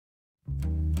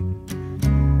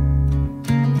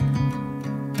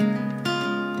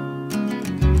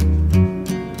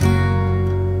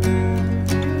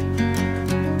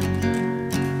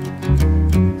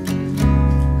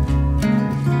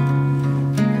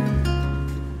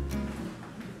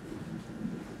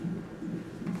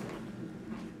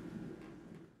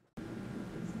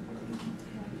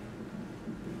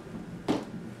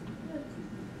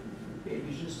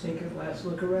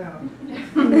let's look around.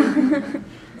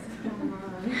 Come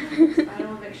on.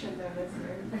 Final eviction notice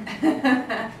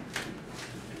here.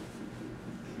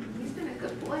 He's been a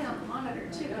good boy on the monitor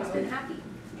too. He's been happy.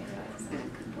 Yeah. He's been a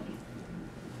good boy.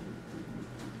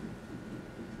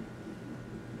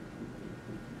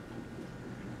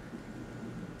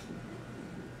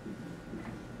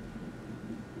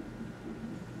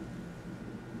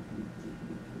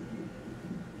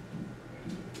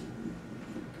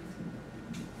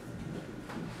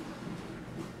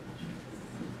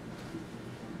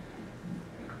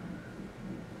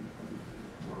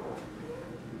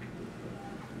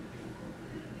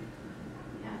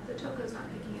 Yeah, if the toco's not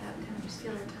picking it up, kind of just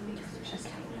feel their tummy because it's just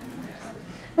tight.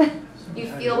 You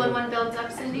feel when one builds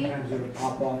up, Cindy? Sometimes it'll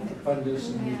pop off the fundus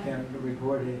and you Yeah. can't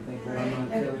record anything, but I'm not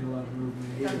feeling a lot of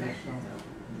movement either, Okay. so.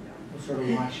 We're sort of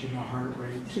watching the heart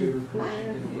rate too, because you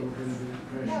get a little bit of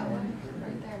depression. That one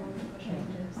right there when we push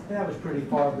changes. That was pretty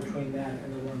far between that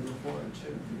and the one before it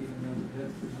too, even though the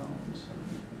depth was on, so.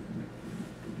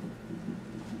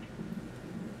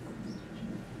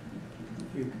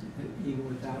 If you, even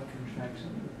without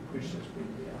contraction, push this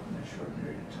baby out in a short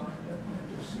period of time,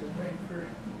 and just wait for a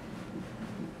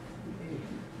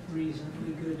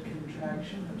reasonably good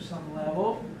contraction of some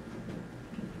level.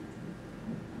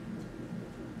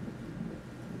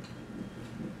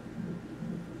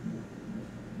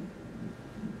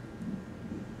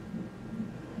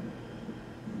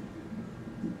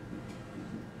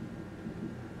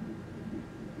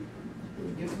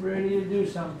 We're getting ready to do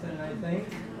something, I think.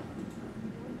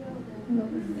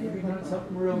 Maybe not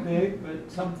something real big,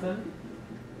 but something.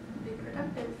 Be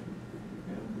productive.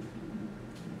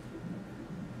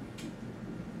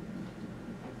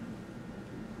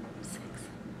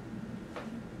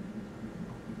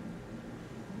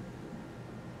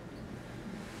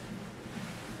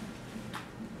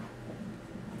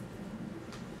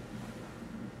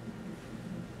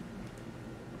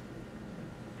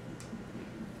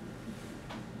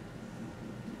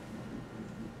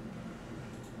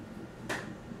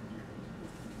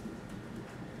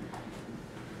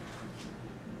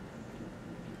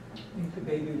 I think the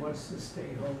baby wants to stay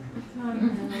home.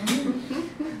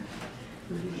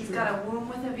 Pretty He's sure. got a womb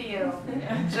with a view.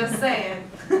 Just saying.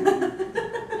 Doing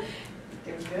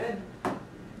good.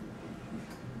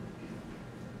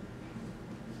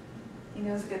 He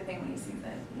knows a good thing when he sees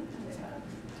it.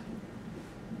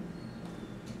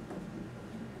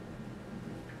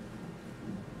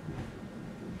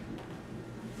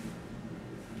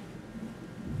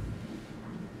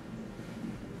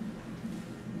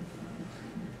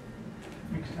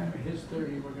 Next time it hits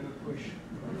 30, we're going to push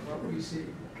what we see,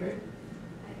 okay?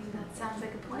 I think that sounds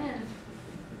like a plan.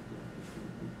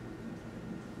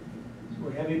 So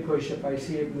a heavy push, if I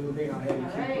see it moving, I'll have you All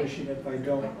keep right. pushing. If I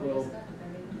don't, we'll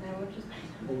Now we're just.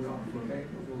 hold off, okay?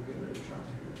 We'll give it a try.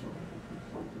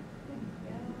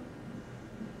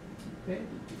 Okay,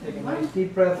 take a nice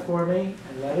deep breath for me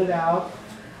and let it out.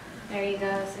 There you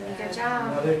go, Cindy. Good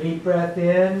job. Another deep breath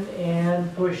in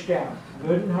and push down.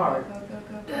 Good and hard. Go, go,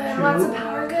 go, Good. go. Lots of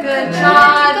power. Good. Good Good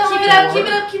job. job. Keep it up. Keep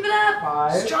it up. Keep it up.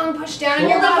 5, Strong push down in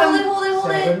your bottom. Hold it.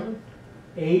 Hold it. 7,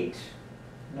 8,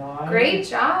 9, Great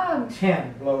job.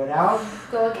 10. Blow it out.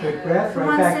 Go Quick again. breath. Come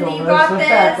Right on, back Cindy. over. You got Let's lift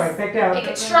back. this. Right back down. Make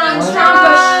it strong. 1,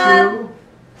 Strong. 2,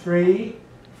 3,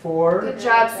 4, Good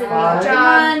job, Cindy. Five, Good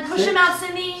job. Push 6, him out,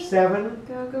 Cindy. 7,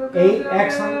 Go, go, go, 8. go,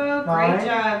 Excellent. go. 9, Great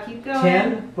job. Keep going.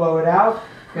 10. Blow it out.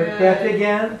 Quick Good. breath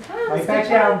again. Right back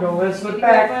down. Don't let it slip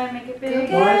back. Make it big.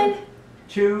 Good. 1,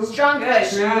 2, Strong Good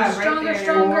push. job. Right Stronger, there.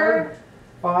 stronger.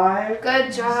 5,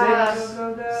 Good job. Six,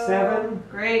 Go, go, go. 7,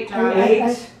 Great job.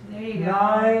 8, There you go.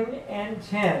 9, and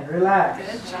 10.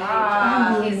 Relax. Good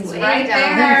job. He's He's way right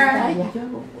down there.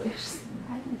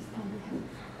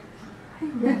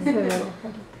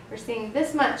 We're seeing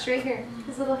this much right here.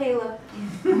 His little halo.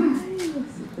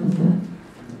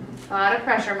 A lot of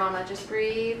pressure, Mama. Just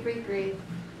breathe, breathe, breathe.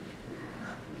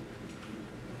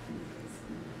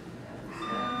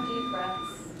 Deep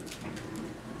breaths.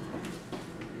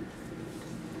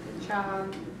 Good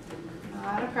job. A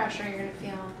lot of pressure you're going to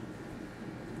feel.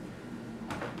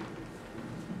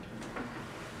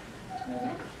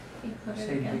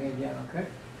 Same thing again, okay?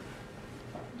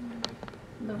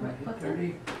 The right Hit button.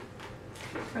 30.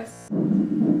 Press.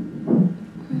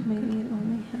 Maybe it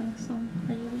only has some.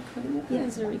 Are you recording it? Yeah,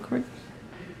 it's a record.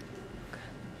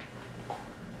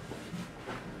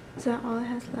 Is that all it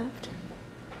has left?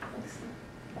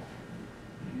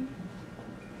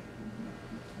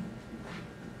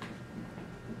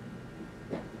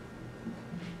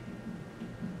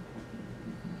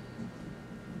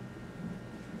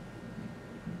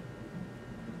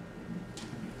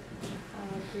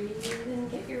 Breathe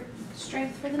and get your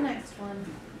Strength for the next one.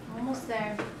 Almost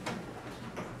there.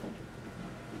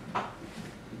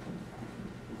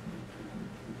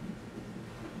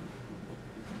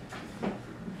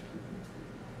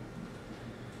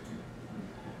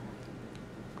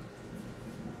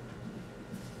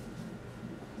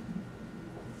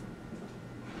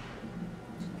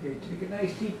 Okay, take a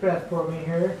nice deep breath for me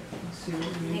here. Let's see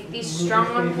what we Make these move strong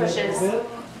this one baby a little pushes. bit.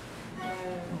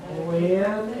 All the way in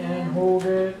and hold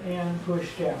it and push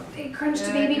down. Big crunch to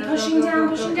Good, baby, go, pushing go, go, down, go,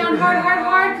 pushing go, down, go. hard, hard,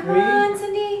 hard. Come 3, on,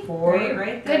 Cindy. 4, Great,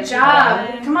 right there. Good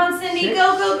job. Good. Come on, Cindy. 6,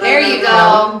 Go, go, go. There you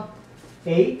go.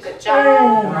 8, Good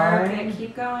job. 9,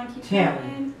 Keep going, keep 10.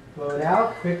 going. Blow it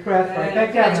out. Quick breath. Right Good. back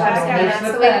Good down. job, Now, Scotty. don't That's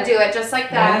slip the way to back. do it, just like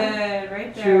that. Good,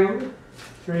 right there. 2,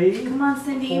 3, Come on,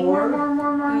 Cindy. 4,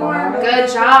 More. 5, Good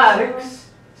job. 6,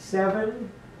 7,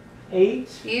 8,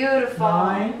 Beautiful.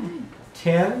 9,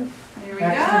 10. There we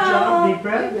Excellent go. job. Deep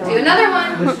breath. Do another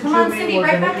one. Listen Come to on, me. Cindy, We're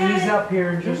right going back to at ease it. up here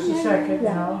in just a second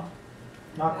now.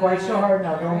 Not quite so hard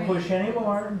now. Don't push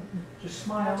anymore. Just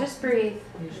smile. Just breathe.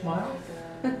 You smile.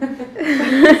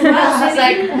 Well, she's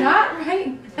like, not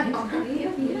right.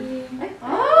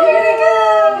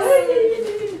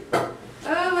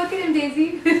 Oh, look at him,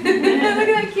 Daisy. Look at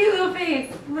that cute little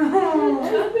face.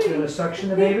 Going to suction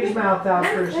the baby's mouth out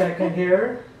for a second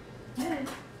here.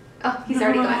 Oh, he's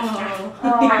already going extra.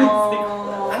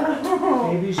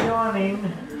 Oh. Baby's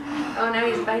yawning. Oh, now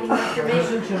he's biting off your baby.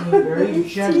 Listen to me. Very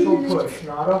gentle push,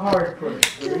 not a hard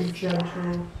push. Very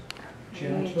gentle.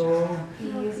 Gentle.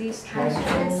 Easy stretch.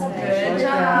 Gentle. Just Good like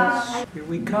job. that. Here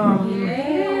we come.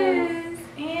 Yes,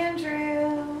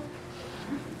 Andrew.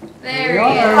 There we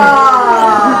he is.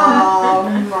 are. Oh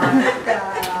my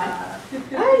God.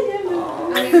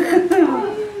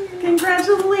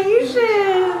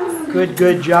 Congratulations.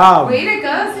 Good job. Way to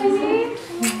go, Cindy.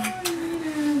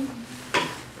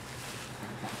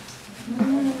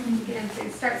 Get him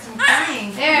to start some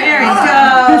crying. There There. he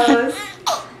goes.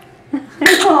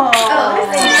 Oh, Oh.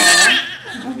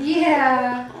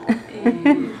 yeah.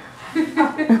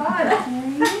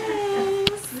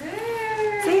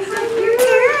 Say hi to your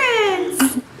parents.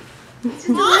 Just a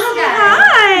little guy.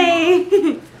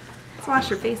 Hi. Let's wash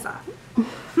your face off.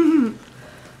 And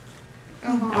we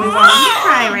want you to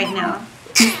cry right now.